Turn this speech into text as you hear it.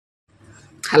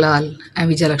Hello, all. I'm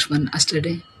Vijay Lakshman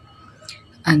yesterday,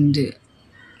 and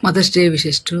Mother's Day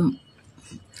wishes to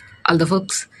all the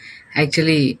folks.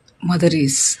 Actually, mother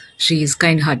is she is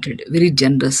kind-hearted, very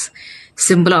generous,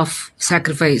 symbol of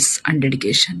sacrifice and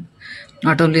dedication.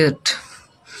 Not only that,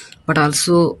 but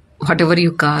also whatever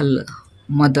you call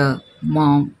mother,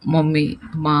 mom, mommy,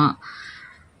 ma,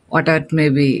 whatever it may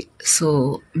be.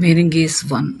 So meaning is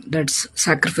one. That's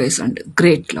sacrifice and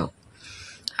great love.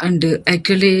 And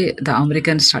actually, the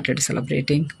Americans started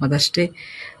celebrating Mother's Day,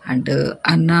 and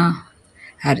Anna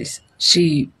Harris,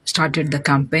 she started the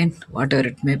campaign, whatever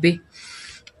it may be.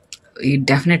 We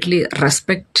definitely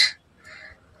respect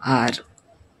our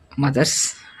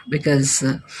mothers because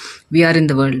we are in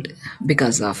the world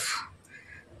because of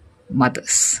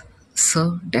mothers.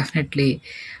 So definitely,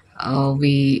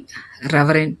 we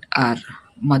reverend our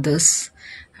mothers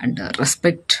and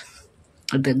respect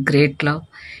the great love.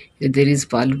 If there is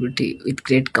possibility with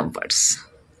great comforts.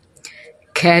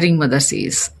 Caring mothers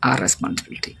is our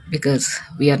responsibility because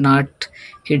we are not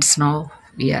kids now.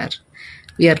 We are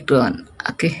grown.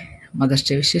 Okay. Mother's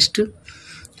Day wishes to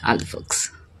all the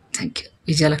folks. Thank you.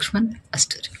 Vijay Lakshman,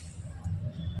 Asturi.